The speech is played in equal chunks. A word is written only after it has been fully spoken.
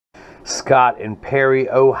Scott in Perry,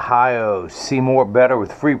 Ohio. See more better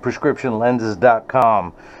with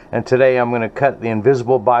freeprescriptionlenses.com. And today I'm going to cut the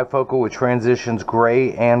invisible bifocal with transitions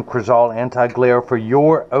gray and Crizal anti-glare for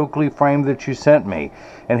your Oakley frame that you sent me.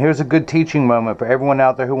 And here's a good teaching moment for everyone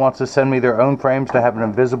out there who wants to send me their own frames to have an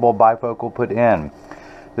invisible bifocal put in.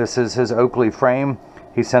 This is his Oakley frame.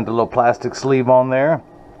 He sent a little plastic sleeve on there,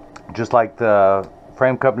 just like the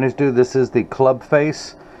frame companies do. This is the club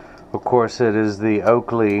face. Of course, it is the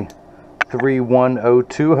Oakley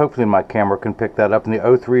 3102. Hopefully my camera can pick that up. In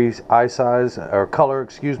the 03 eye size, or color,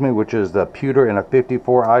 excuse me, which is the pewter in a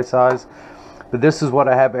 54 eye size. But this is what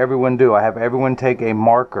I have everyone do. I have everyone take a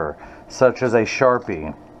marker, such as a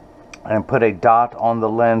Sharpie, and put a dot on the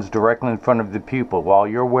lens directly in front of the pupil. While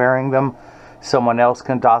you're wearing them, someone else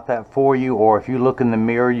can dot that for you, or if you look in the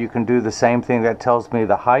mirror, you can do the same thing. That tells me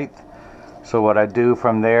the height. So what I do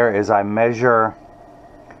from there is I measure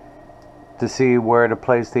to see where to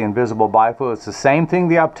place the invisible bifocal. It's the same thing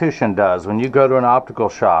the optician does. When you go to an optical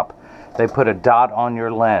shop, they put a dot on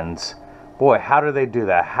your lens. Boy, how do they do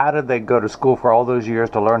that? How did they go to school for all those years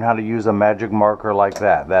to learn how to use a magic marker like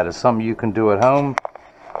that? That is something you can do at home.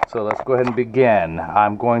 So let's go ahead and begin.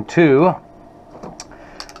 I'm going to,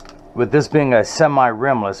 with this being a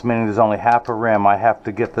semi-rimless, meaning there's only half a rim, I have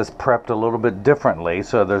to get this prepped a little bit differently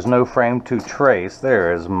so there's no frame to trace.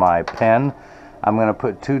 There is my pen. I'm going to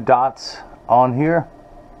put two dots on here,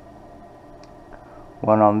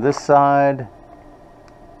 one on this side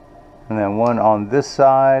and then one on this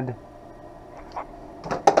side.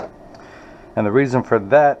 And the reason for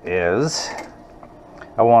that is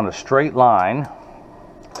I want a straight line.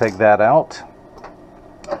 Take that out,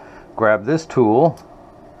 grab this tool,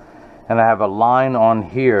 and I have a line on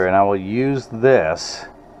here, and I will use those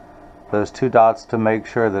two dots to make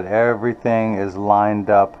sure that everything is lined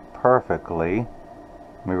up perfectly.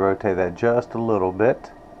 Let me rotate that just a little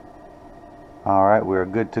bit. Alright, we're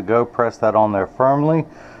good to go. Press that on there firmly.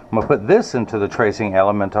 I'm going to put this into the tracing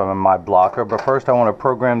element of my blocker, but first I want to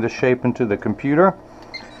program this shape into the computer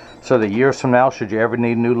so that years from now, should you ever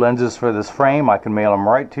need new lenses for this frame, I can mail them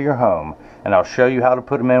right to your home. And I'll show you how to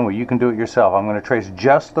put them in where you can do it yourself. I'm going to trace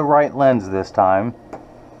just the right lens this time.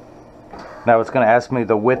 Now it's going to ask me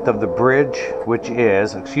the width of the bridge, which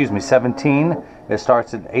is, 17. It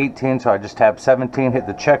starts at 18, so I just tap 17, hit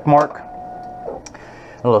the check mark. A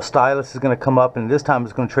little stylus is going to come up, and this time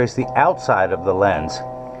it's going to trace the outside of the lens.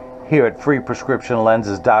 Here at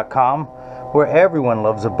freeprescriptionlenses.com, where everyone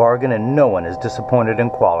loves a bargain and no one is disappointed in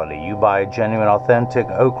quality. You buy a genuine, authentic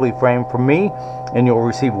Oakley frame from me, and you'll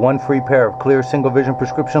receive one free pair of clear single vision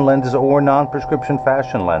prescription lenses or non-prescription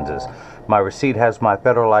fashion lenses. My receipt has my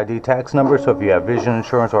federal ID tax number, so if you have vision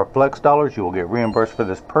insurance or flex dollars, you will get reimbursed for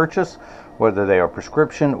this purchase, whether they are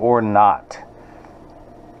prescription or not.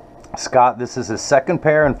 Scott, this is his second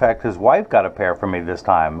pair. In fact, his wife got a pair for me this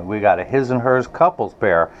time. We got a his and hers couples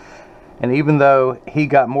pair. And even though he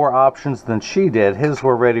got more options than she did, his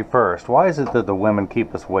were ready first. Why is it that the women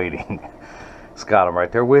keep us waiting? Scott, I'm right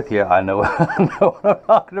there with you. I know, I know what I'm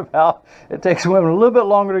talking about. It takes women a little bit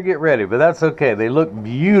longer to get ready, but that's okay. They look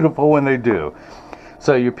beautiful when they do.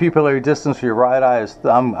 So your pupillary distance for your right eye is,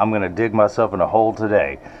 I'm going to dig myself in a hole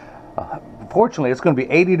today. Fortunately, it's going to be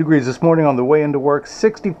 80 degrees this morning on the way into work,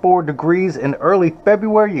 64 degrees in early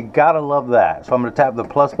February. You got to love that. So I'm going to tap the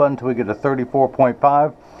plus button until we get to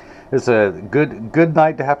 34.5. It's a good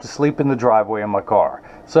night to have to sleep in the driveway in my car.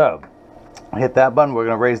 So hit that button. We're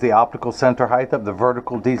going to raise the optical center height up, the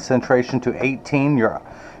vertical decentration to 18.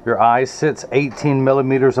 Your eye sits 18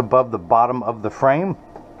 millimeters above the bottom of the frame.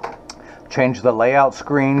 Change the layout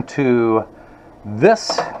screen to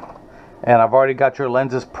this. And I've already got your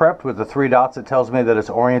lenses prepped with the three dots. It tells me that it's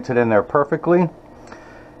oriented in there perfectly.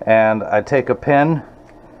 And I take a pen,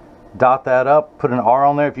 dot that up, put an R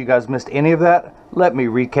on there. If you guys missed any of that, let me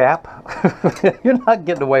recap. You're not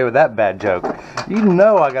getting away with that bad joke. You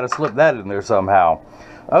know I got to slip that in there somehow.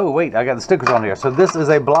 Oh wait, I got the stickers on here. So this is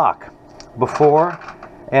a block, before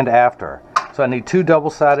and after. So I need two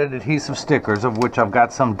double-sided adhesive stickers, of which I've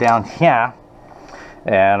got some down here.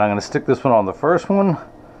 And I'm going to stick this one on the first one.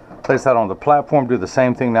 Place that on the platform. Do the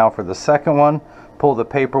same thing now for the second one. Pull the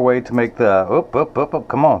paper away to make the,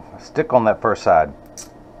 come on, stick on that first side.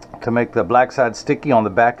 To make the black side sticky, on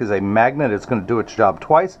the back is a magnet. It's going to do its job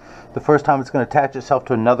twice. The first time it's going to attach itself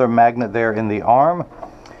to another magnet there in the arm.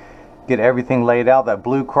 Get everything laid out. That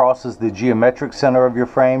blue cross is the geometric center of your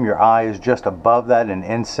frame. Your eye is just above that in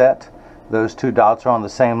inset. Those two dots are on the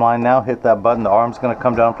same line now. Hit that button. The arm's going to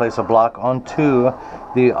come down, place a block onto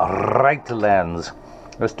the right lens.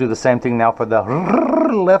 Let's do the same thing now for the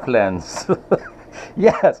left lens.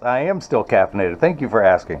 Yes, I am still caffeinated. Thank you for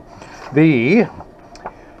asking. The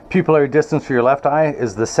Pupillary distance for your left eye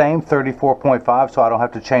is the same, 34.5, so I don't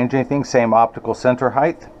have to change anything. Same optical center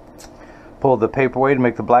height. Pull the paperweight to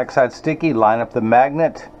make the black side sticky. Line up the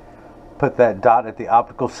magnet. Put that dot at the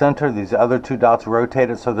optical center. These other two dots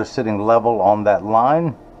rotated so they're sitting level on that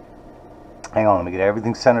line. Hang on, let me get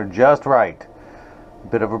everything centered just right.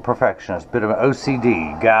 Bit of a perfectionist, bit of an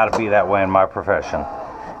OCD. Gotta be that way in my profession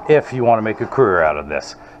if you want to make a career out of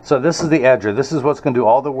this. So this is the edger. This is what's going to do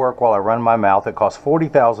all the work while I run my mouth. It costs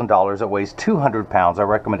 $40,000. It weighs 200 pounds. I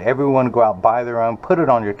recommend everyone go out, buy their own, put it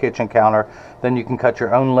on your kitchen counter. Then you can cut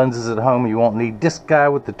your own lenses at home. You won't need this guy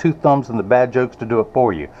with the two thumbs and the bad jokes to do it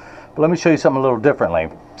for you. But let me show you something a little differently.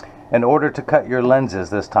 In order to cut your lenses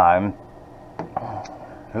this time,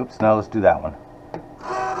 oops, no, let's do that one.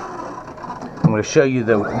 I'm going to show you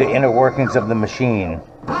the inner workings of the machine.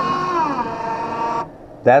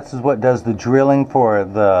 That's what does the drilling for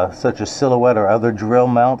such a silhouette or other drill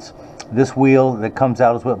mounts. This wheel that comes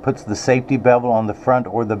out is what puts the safety bevel on the front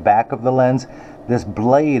or the back of the lens. This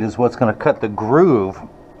blade is what's going to cut the groove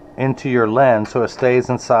into your lens so it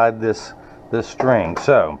stays inside this string.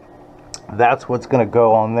 So that's what's going to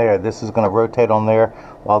go on there. This is going to rotate on there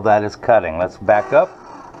while that is cutting. Let's back up.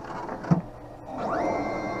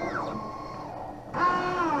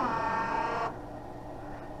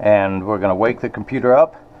 And we're going to wake the computer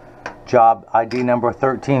up. Job ID number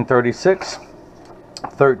 1336.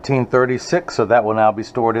 1336, so that will now be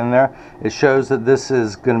stored in there. It shows that this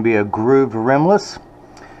is going to be a grooved rimless.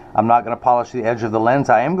 I'm not going to polish the edge of the lens.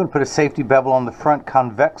 I am going to put a safety bevel on the front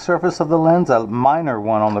convex surface of the lens, a minor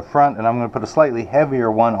one on the front, and I'm going to put a slightly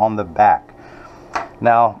heavier one on the back.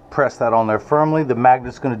 Now press that on there firmly. The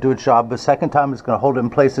magnet's going to do its job. The second time it's going to hold it in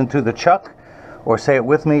place into the chuck. Or say it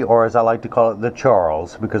with me, or as I like to call it, the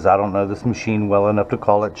Charles, because I don't know this machine well enough to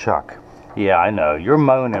call it Chuck. Yeah, I know. You're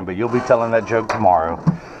moaning, but you'll be telling that joke tomorrow.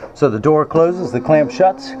 So the door closes, the clamp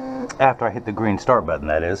shuts, after I hit the green start button,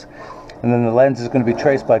 that is. And then the lens is going to be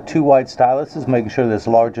traced by two white styluses, making sure that it's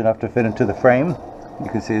large enough to fit into the frame. You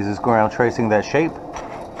can see as it's going around tracing that shape.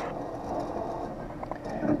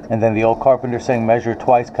 And then the old carpenter saying measure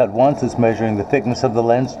twice, cut once. It's measuring the thickness of the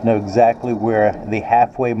lens to know exactly where the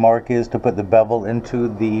halfway mark is to put the bevel into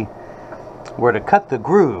where to cut the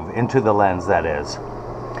groove into the lens, that is.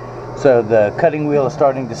 So the cutting wheel is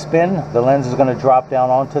starting to spin. The lens is going to drop down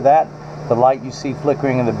onto that. The light you see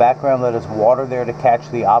flickering in the background, that is water there to catch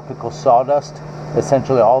the optical sawdust.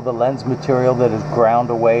 Essentially all the lens material that is ground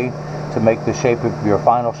away to make the shape of your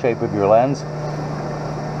final shape of your lens.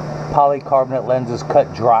 Polycarbonate lenses cut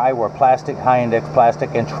dry, where plastic, high-index plastic,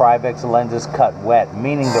 and Trivex lenses cut wet,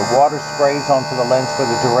 meaning that water sprays onto the lens for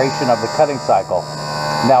the duration of the cutting cycle.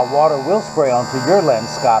 Now water will spray onto your lens,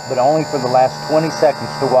 Scott, but only for the last 20 seconds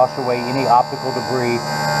to wash away any optical debris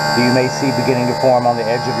that you may see beginning to form on the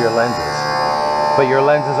edge of your lenses. But your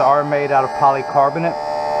lenses are made out of polycarbonate.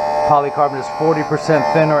 Polycarbonate is 40%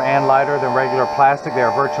 thinner and lighter than regular plastic. They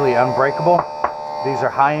are virtually unbreakable. These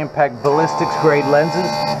are high-impact ballistics grade lenses,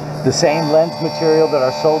 the same lens material that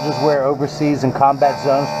our soldiers wear overseas in combat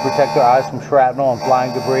zones to protect their eyes from shrapnel and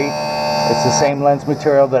flying debris. It's the same lens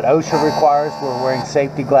material that OSHA requires when we're wearing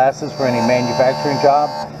safety glasses for any manufacturing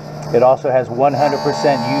job. It also has 100%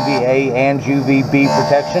 UVA and UVB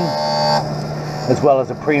protection, as well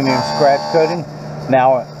as a premium scratch coating.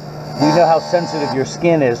 Now, we know how sensitive your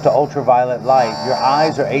skin is to ultraviolet light. Your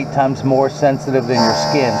eyes are 8 times more sensitive than your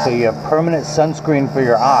skin, so you have permanent sunscreen for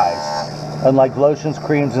your eyes. Unlike lotions,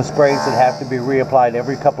 creams, and sprays that have to be reapplied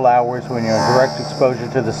every couple hours when you're in direct exposure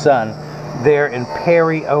to the sun, there in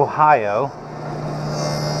Perry, Ohio.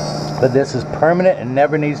 But this is permanent and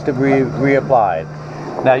never needs to be reapplied.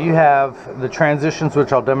 Now you have the transitions,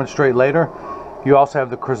 which I'll demonstrate later. You also have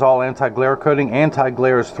the Crizal anti-glare coating.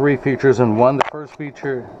 Anti-glare is 3 features in one. The first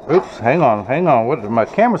feature, oops, hang on, what, my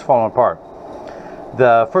camera's falling apart.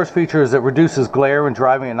 The first feature is it reduces glare when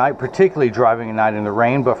driving at night, particularly driving at night in the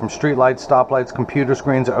rain, but from street lights, stoplights, computer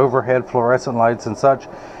screens, overhead fluorescent lights and such.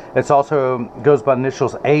 It also goes by the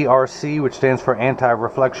initials ARC, which stands for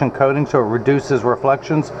anti-reflection coating, so it reduces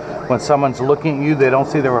reflections. When someone's looking at you, they don't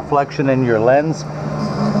see the reflection in your lens.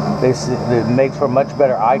 It makes for much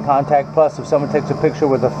better eye contact. Plus, if someone takes a picture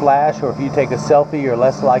with a flash, or if you take a selfie, you're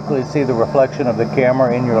less likely to see the reflection of the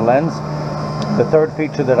camera in your lens. The third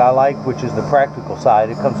feature that I like, which is the practical side,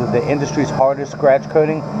 it comes with the industry's hardest scratch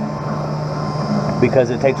coating,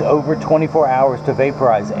 because it takes over 24 hours to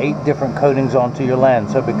vaporize 8 different coatings onto your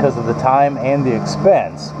lens. So because of the time and the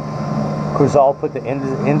expense, Crizal put the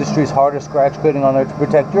industry's hardest scratch coating on there to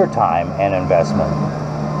protect your time and investment.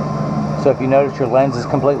 So if you notice, your lens is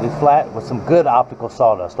completely flat with some good optical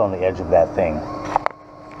sawdust on the edge of that thing.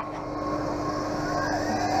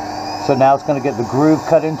 So now it's going to get the groove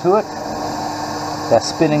cut into it. That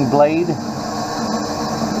spinning blade is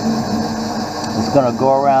going to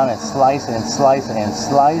go around and slice and slice and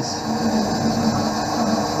slice.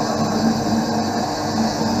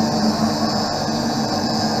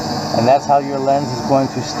 And that's how your lens is going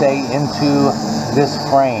to stay into this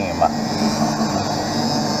frame.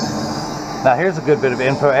 Now here's a good bit of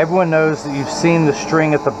info. Everyone knows that you've seen the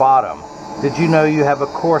string at the bottom. Did you know you have a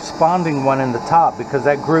corresponding one in the top, because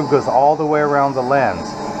that groove goes all the way around the lens.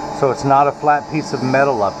 So it's not a flat piece of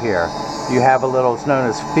metal up here. You have a little, it's known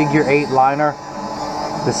as figure 8 liner.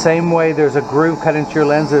 The same way there's a groove cut into your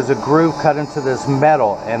lens, there's a groove cut into this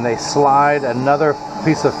metal, and they slide another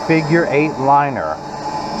piece of figure 8 liner.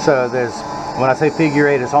 So there's, when I say figure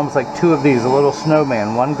 8, it's almost like two of these, a little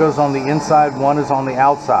snowman. One goes on the inside, one is on the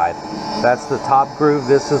outside. That's the top groove,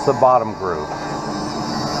 this is the bottom groove.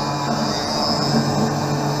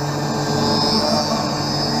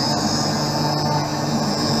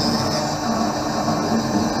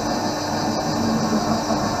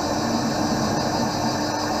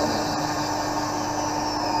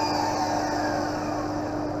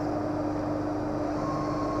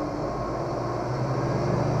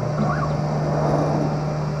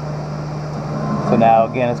 So now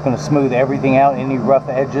again, it's going to smooth everything out, any rough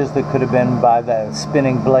edges that could have been by the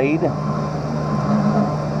spinning blade.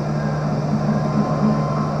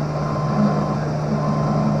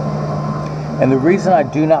 And the reason I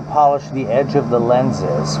do not polish the edge of the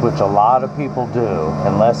lenses, which a lot of people do,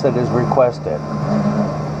 unless it is requested,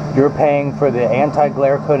 you're paying for the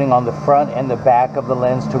anti-glare coating on the front and the back of the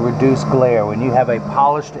lens to reduce glare. When you have a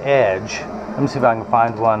polished edge, let me see if I can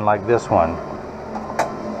find one like this one,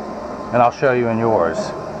 and I'll show you in yours.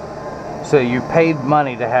 So you paid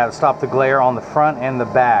money to stop the glare on the front and the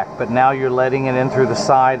back, but now you're letting it in through the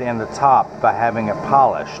side and the top by having it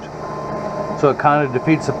polished. So it kind of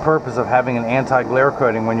defeats the purpose of having an anti-glare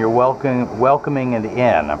coating when you're welcoming it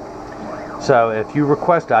in. So if you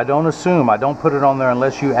request it, I don't assume, I don't put it on there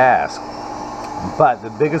unless you ask. But the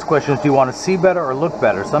biggest question is, do you want to see better or look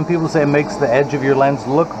better? Some people say it makes the edge of your lens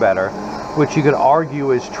look better, which you could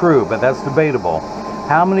argue is true, but that's debatable.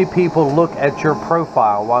 How many people look at your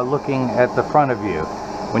profile while looking at the front of you?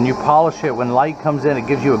 When you polish it, when light comes in, it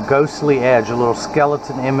gives you a ghostly edge, a little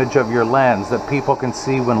skeleton image of your lens that people can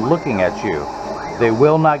see when looking at you. They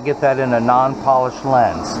will not get that in a non-polished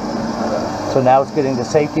lens. So now it's getting the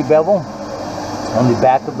safety bevel on the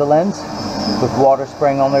back of the lens with water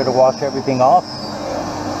spraying on there to wash everything off.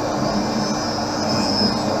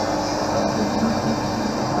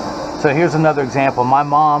 So here's another example. My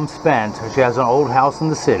mom spent, she has an old house in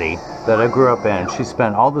the city that I grew up in. She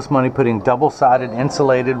spent all this money putting double-sided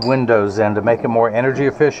insulated windows in to make it more energy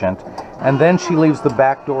efficient. And then she leaves the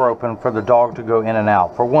back door open for the dog to go in and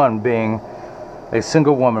out. For one, being a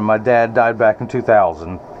single woman, my dad died back in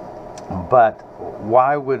 2000. But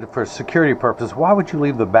why would, for security purposes, why would you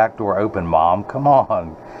leave the back door open, Mom? Come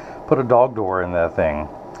on, put a dog door in that thing.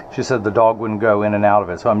 She said the dog wouldn't go in and out of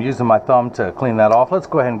it. So I'm using my thumb to clean that off. Let's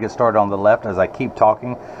go ahead and get started on the left as I keep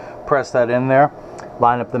talking. Press that in there.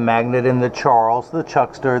 Line up the magnet in the Charles, the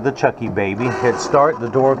Chuckster, the Chucky baby. Hit start, the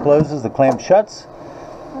door closes, the clamp shuts.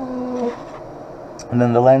 And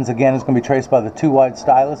then the lens again is going to be traced by the two wide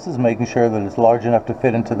styluses, making sure that it's large enough to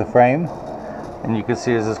fit into the frame. And you can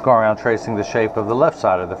see as it's going around tracing the shape of the left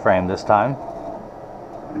side of the frame this time.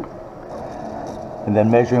 And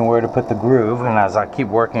then measuring where to put the groove, and as I keep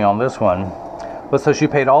working on this one. But so she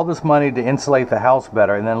paid all this money to insulate the house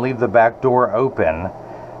better and then leave the back door open.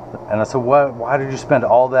 And I said, why did you spend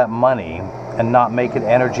all that money and not make it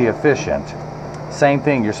energy efficient? Same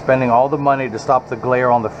thing, you're spending all the money to stop the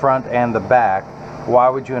glare on the front and the back. Why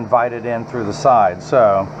would you invite it in through the side?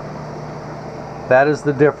 So that is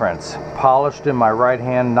the difference. Polished in my right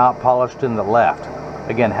hand, not polished in the left.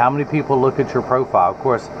 Again, how many people look at your profile? Of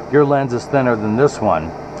course, your lens is thinner than this one,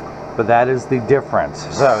 but that is the difference.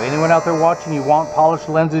 So anyone out there watching, you want polished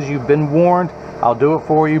lenses, you've been warned, I'll do it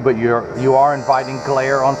for you, but you are inviting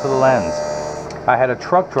glare onto the lens. I had a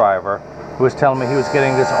truck driver who was telling me he was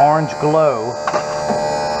getting this orange glow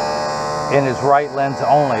in his right lens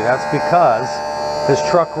only. That's because his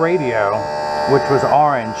truck radio, which was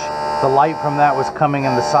orange, the light from that was coming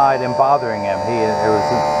in the side and bothering him.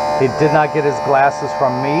 He did not get his glasses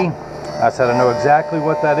from me. I said, I know exactly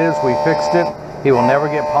what that is. We fixed it. He will never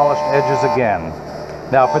get polished edges again.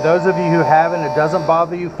 Now, for those of you who haven't, it doesn't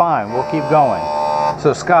bother you, fine. We'll keep going.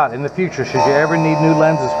 So, Scott, in the future, should you ever need new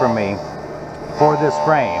lenses from me for this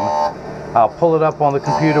frame, I'll pull it up on the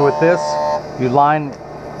computer with this. You line,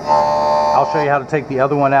 I'll show you how to take the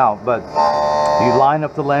other one out, but you line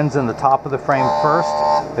up the lens in the top of the frame first.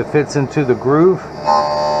 It fits into the groove.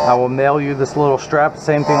 I will mail you this little strap,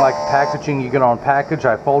 same thing like packaging you get on package.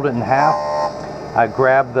 I fold it in half. I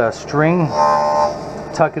grab the string,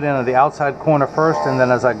 tuck it into the outside corner first, and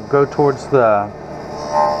then as I go towards the,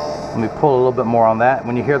 let me pull a little bit more on that.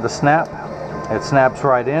 When you hear the snap, it snaps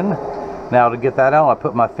right in. Now to get that out, I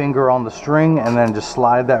put my finger on the string and then just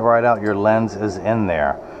slide that right out. Your lens is in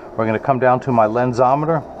there. We're going to come down to my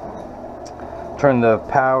lensometer, turn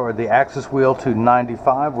the axis wheel to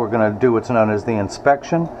 95. We're going to do what's known as the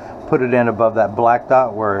inspection. Put it in above that black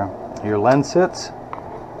dot where your lens sits.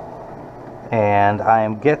 And I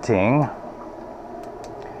am getting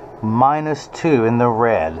 -2 in the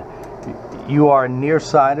red. You are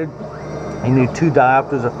nearsighted. You need 2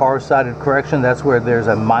 diopters of far-sighted correction. That's where there's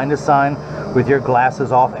a minus sign. With your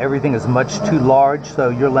glasses off, everything is much too large, so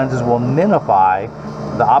your lenses will minify.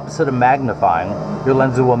 The opposite of magnifying, your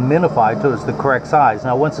lenses will minify till it's the correct size.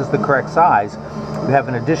 Now once it's the correct size, we have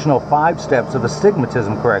an additional 5 steps of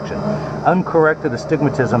astigmatism correction. Uncorrected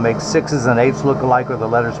astigmatism makes 6s and 8s look alike, or the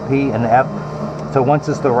letters P and F. So once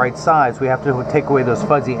it's the right size, we have to take away those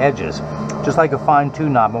fuzzy edges, just like a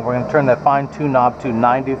fine-tune knob. And we're going to turn that fine-tune knob to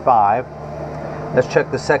 95. Let's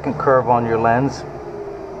check the second curve on your lens,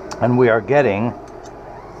 and we are getting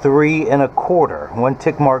 3 1/4. 1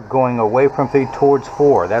 tick mark going away from 3 towards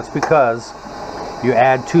 4. That's because you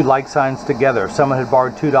add 2 like signs together. If someone had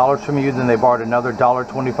borrowed $2 from you, then they borrowed another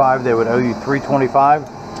 $1.25, they would owe you $3.25.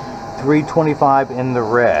 $3.25 in the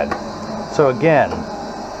red. So again,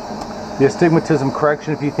 the astigmatism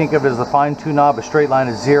correction, if you think of it as a fine-tune knob, a straight line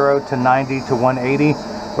is 0 to 90 to 180.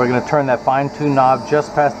 We're going to turn that fine-tune knob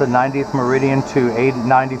just past the 90th meridian to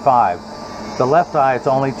 95. The left eye, it's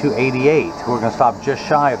only to 88. We're going to stop just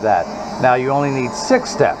shy of that. Now you only need 6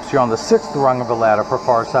 steps. You're on the 6th rung of the ladder for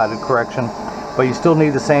far-sighted correction, but you still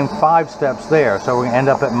need the same 5 steps there. So we're going to end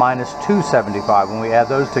up at -275 when we add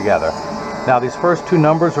those together. Now these first 2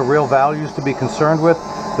 numbers are real values to be concerned with.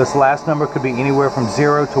 This last number could be anywhere from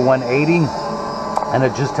 0 to 180, and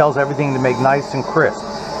it just tells everything to make nice and crisp.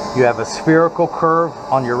 You have a spherical curve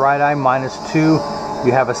on your right eye, -2.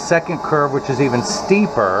 You have a second curve which is even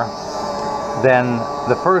steeper than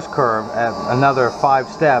the first curve at another 5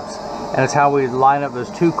 steps, and it's how we line up those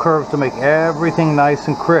 2 curves to make everything nice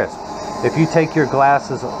and crisp. If you take your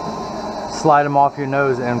glasses, slide them off your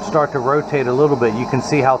nose and start to rotate a little bit, you can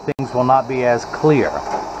see how things will not be as clear.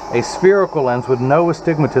 A spherical lens with no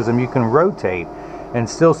astigmatism, you can rotate and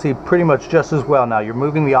still see pretty much just as well. Now you're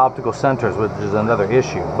moving the optical centers, which is another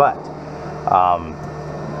issue, but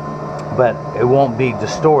it won't be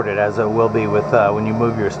distorted as it will be with when you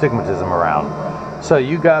move your astigmatism around. So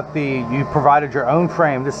you provided your own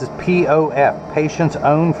frame. This is POF, patient's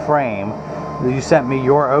own frame. You sent me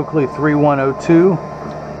your Oakley 3102.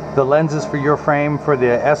 The lenses for your frame for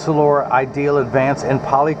the Essilor Ideal Advance in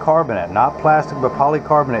polycarbonate, not plastic but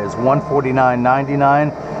polycarbonate, is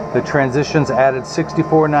 $149.99. The transitions added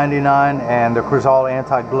 $64.99, and the Crizal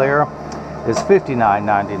anti-glare is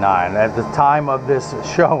 $59.99. At the time of this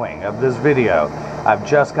showing, of this video, I've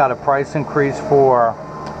just got a price increase for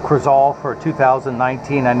Crizal for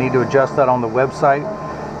 2019. I need to adjust that on the website,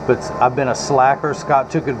 but I've been a slacker. Scott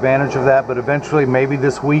took advantage of that, but eventually, maybe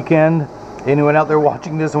this weekend, anyone out there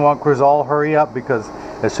watching this and want Crizal, hurry up, because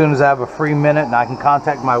as soon as I have a free minute and I can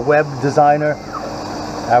contact my web designer,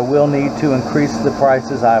 I will need to increase the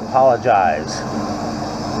prices. I apologize.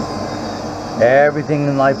 Everything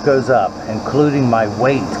in life goes up, including my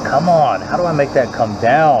weight. Come on, how do I make that come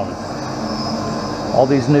down? All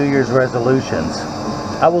these New Year's resolutions.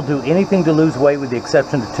 I will do anything to lose weight with the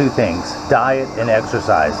exception of 2 things: diet and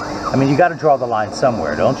exercise. I mean, you got to draw the line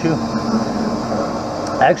somewhere, don't you?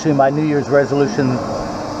 Actually, my New Year's resolution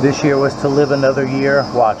this year was to live another year.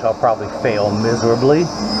 Watch, I'll probably fail miserably.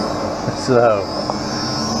 So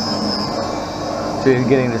you're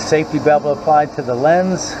getting the safety bevel applied to the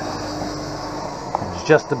lens. It's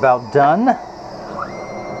just about done.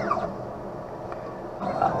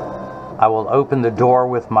 I will open the door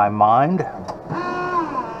with my mind.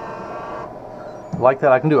 Like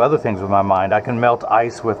that, I can do other things with my mind. I can melt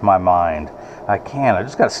ice with my mind. I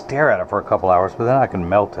just got to stare at it for a couple hours, but then I can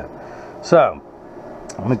melt it. So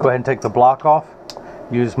let me go ahead and take the block off.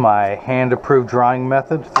 Use my hand-approved drying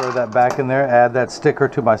method. Throw that back in there. Add that sticker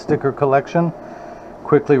to my sticker collection.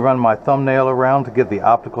 Quickly run my thumbnail around to get the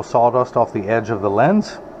optical sawdust off the edge of the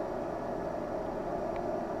lens.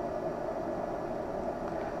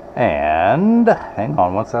 And hang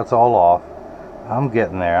on, once that's all off, I'm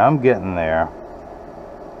getting there.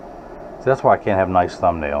 So that's why I can't have nice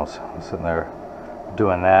thumbnails. I'm sitting there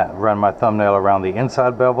doing that. Run my thumbnail around the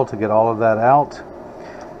inside bevel to get all of that out.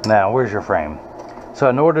 Now, where's your frame? So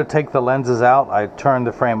in order to take the lenses out, I turn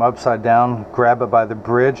the frame upside down, grab it by the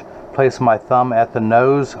bridge, place my thumb at the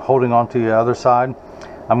nose, holding onto the other side.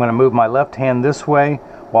 I'm going to move my left hand this way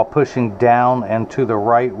while pushing down and to the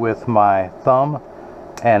right with my thumb,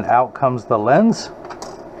 and out comes the lens.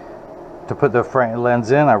 To put the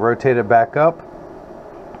lens in, I rotate it back up,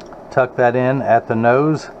 tuck that in at the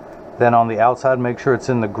nose, then on the outside make sure it's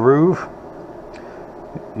in the groove.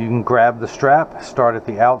 You can grab the strap, start at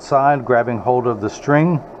the outside, grabbing hold of the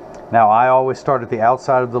string. Now I always start at the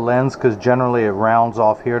outside of the lens because generally it rounds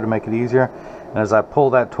off here to make it easier. And as I pull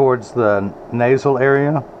that towards the nasal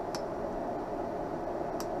area,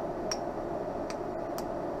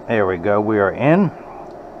 there we go, we are in.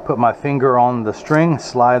 Put my finger on the string,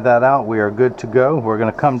 slide that out, we are good to go. We're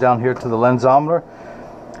going to come down here to the lensometer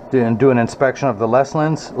and do an inspection of the left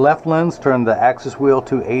lens, turn the axis wheel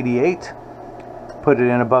to 88. Put it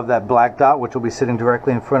in above that black dot, which will be sitting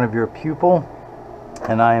directly in front of your pupil.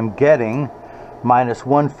 And I am getting minus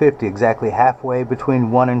 150, exactly halfway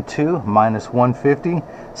between 1 and 2, minus 150.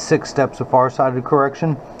 6 steps of far-sided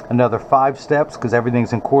correction. Another 5 steps, because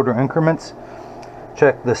everything's in quarter increments.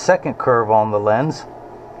 Check the second curve on the lens,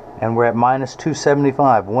 and we're at minus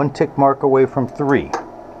 275, 1 tick mark away from 3.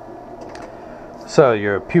 So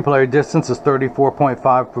your pupillary distance is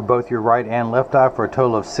 34.5 for both your right and left eye, for a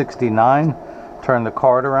total of 69. Turn the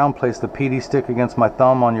card around, place the PD stick against my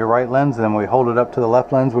thumb on your right lens, and then we hold it up to the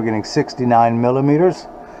left lens. We're getting 69 millimeters.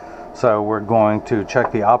 So we're going to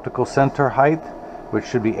check the optical center height, which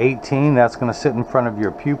should be 18. That's going to sit in front of your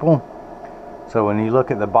pupil. So when you look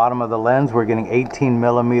at the bottom of the lens, we're getting 18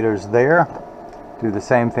 millimeters there. Do the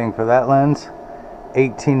same thing for that lens.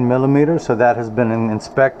 18 millimeters, so that has been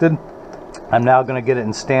inspected. I'm now going to get it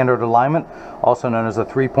in standard alignment, also known as a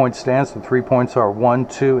 3-point stance. The 3 points are 1,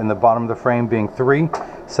 2, and the bottom of the frame being 3.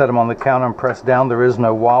 Set them on the counter and press down. There is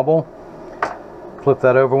no wobble. Flip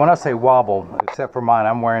that over. When I say wobble, except for mine,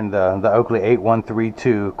 I'm wearing the Oakley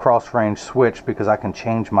 8132 cross range switch because I can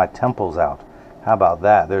change my temples out. How about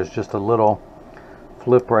that? There's just a little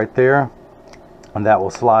flip right there, and that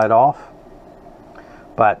will slide off.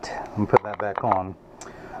 But let me put that back on.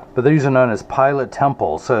 But these are known as pilot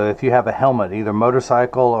temples. So if you have a helmet, either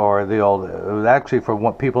motorcycle or the old, it was actually for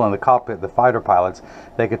what people in the cockpit, the fighter pilots,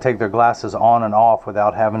 they could take their glasses on and off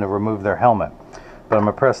without having to remove their helmet. But I'm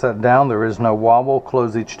going to press that down. There is no wobble.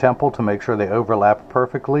 Close each temple to make sure they overlap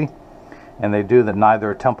perfectly. And they do, that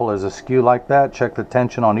neither temple is askew like that. Check the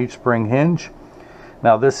tension on each spring hinge.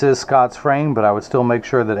 Now this is Scott's frame, but I would still make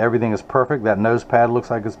sure that everything is perfect. That nose pad looks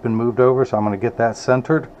like it's been moved over, so I'm going to get that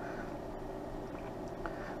centered.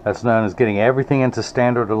 That's known as getting everything into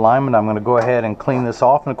standard alignment. I'm going to go ahead and clean this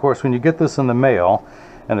off. And of course, when you get this in the mail,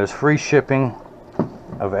 and there's free shipping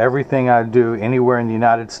of everything I do anywhere in the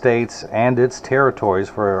United States and its territories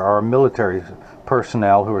for our military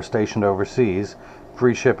personnel who are stationed overseas,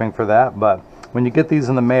 free shipping for that. But when you get these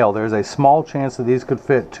in the mail, there's a small chance that these could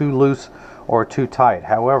fit too loose or too tight.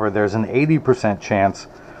 However, there's an 80% chance.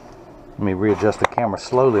 Let me readjust the camera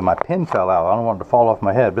slowly. My pin fell out. I don't want it to fall off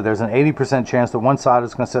my head. But there's an 80% chance that one side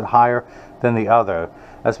is going to sit higher than the other.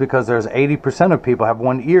 That's because there's 80% of people have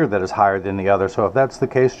one ear that is higher than the other. So if that's the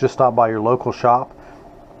case, just stop by your local shop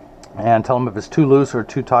and tell them if it's too loose or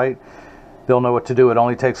too tight. They'll know what to do. It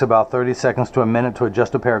only takes about 30 seconds to a minute to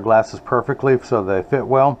adjust a pair of glasses perfectly so they fit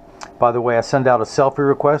well. By the way, I send out a selfie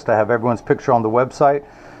request. I have everyone's picture on the website.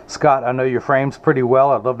 Scott, I know your frames pretty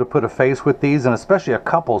well. I'd love to put a face with these, and especially a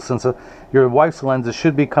couple, since your wife's lenses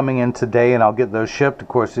should be coming in today, and I'll get those shipped. Of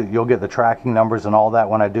course, you'll get the tracking numbers and all that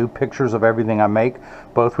when I do pictures of everything I make,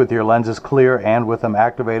 both with your lenses clear and with them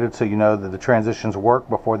activated, so you know that the transitions work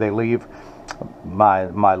before they leave my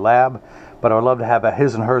lab. But I would love to have a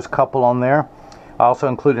his and hers couple on there. I also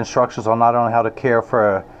include instructions on not only how to care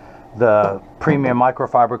for the premium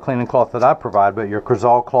microfiber cleaning cloth that I provide, but your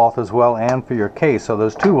Crizal cloth as well, and for your case, so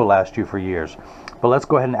those two will last you for years. But let's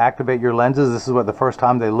go ahead and activate your lenses. This is what the first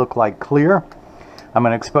time they look like clear. I'm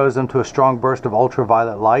going to expose them to a strong burst of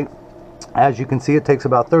ultraviolet light. As you can see, it takes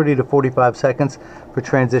about 30 to 45 seconds for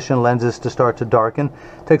transition lenses to start to darken.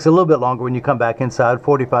 It takes a little bit longer when you come back inside,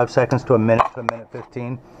 45 seconds to a minute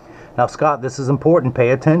 15. Now Scott, this is important,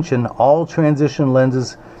 pay attention. All transition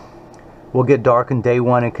lenses will get darkened day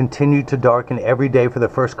one and continue to darken every day for the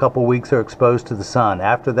first couple weeks they're exposed to the sun.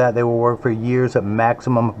 After that, they will work for years at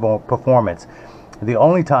maximum performance. The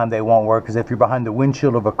only time they won't work is if you're behind the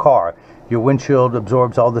windshield of a car. Your windshield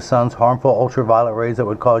absorbs all the sun's harmful ultraviolet rays that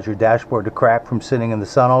would cause your dashboard to crack from sitting in the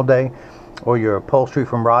sun all day, or your upholstery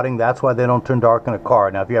from rotting. That's why they don't turn dark in a car.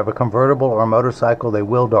 Now, if you have a convertible or a motorcycle, they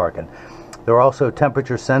will darken. They're also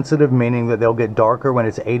temperature sensitive, meaning that they'll get darker when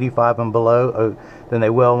it's 85 and below than they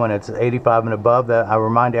will when it's 85 and above. That I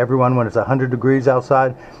remind everyone, when it's 100 degrees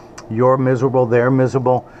outside, you're miserable, they're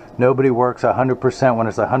miserable. Nobody works 100% when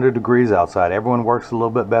it's 100 degrees outside. Everyone works a little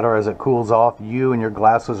bit better as it cools off. You and your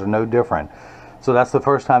glasses are no different. So that's the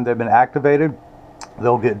first time they've been activated.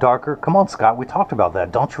 They'll get darker. Come on, Scott, we talked about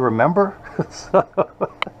that. Don't you remember?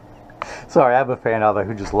 Sorry, I have a fan out there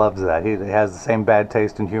who just loves that. He has the same bad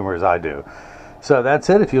taste and humor as I do. So that's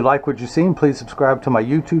it. If you like what you've seen, please subscribe to my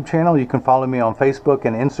YouTube channel. You can follow me on Facebook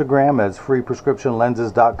and Instagram as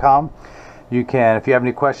freeprescriptionlenses.com. You can, if you have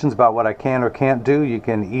any questions about what I can or can't do, you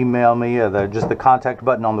can email me just the contact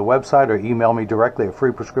button on the website, or email me directly at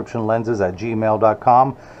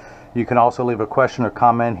freeprescriptionlenses@gmail.com. You can also leave a question or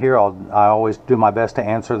comment here. I always do my best to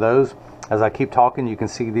answer those. As I keep talking, you can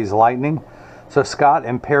see these lightning. So Scott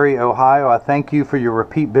in Perry, Ohio, I thank you for your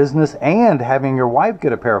repeat business and having your wife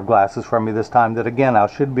get a pair of glasses from me this time. That again, I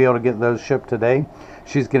should be able to get those shipped today.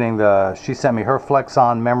 She sent me her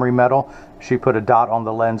Flex-On memory metal. She put a dot on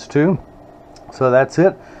the lens too. So that's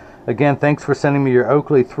it. Again, thanks for sending me your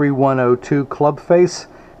Oakley 3102 club face,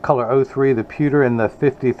 color 03, the pewter, and the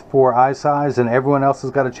 54 eye size, and everyone else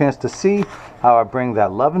has got a chance to see how I bring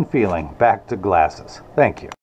that love and feeling back to glasses. Thank you.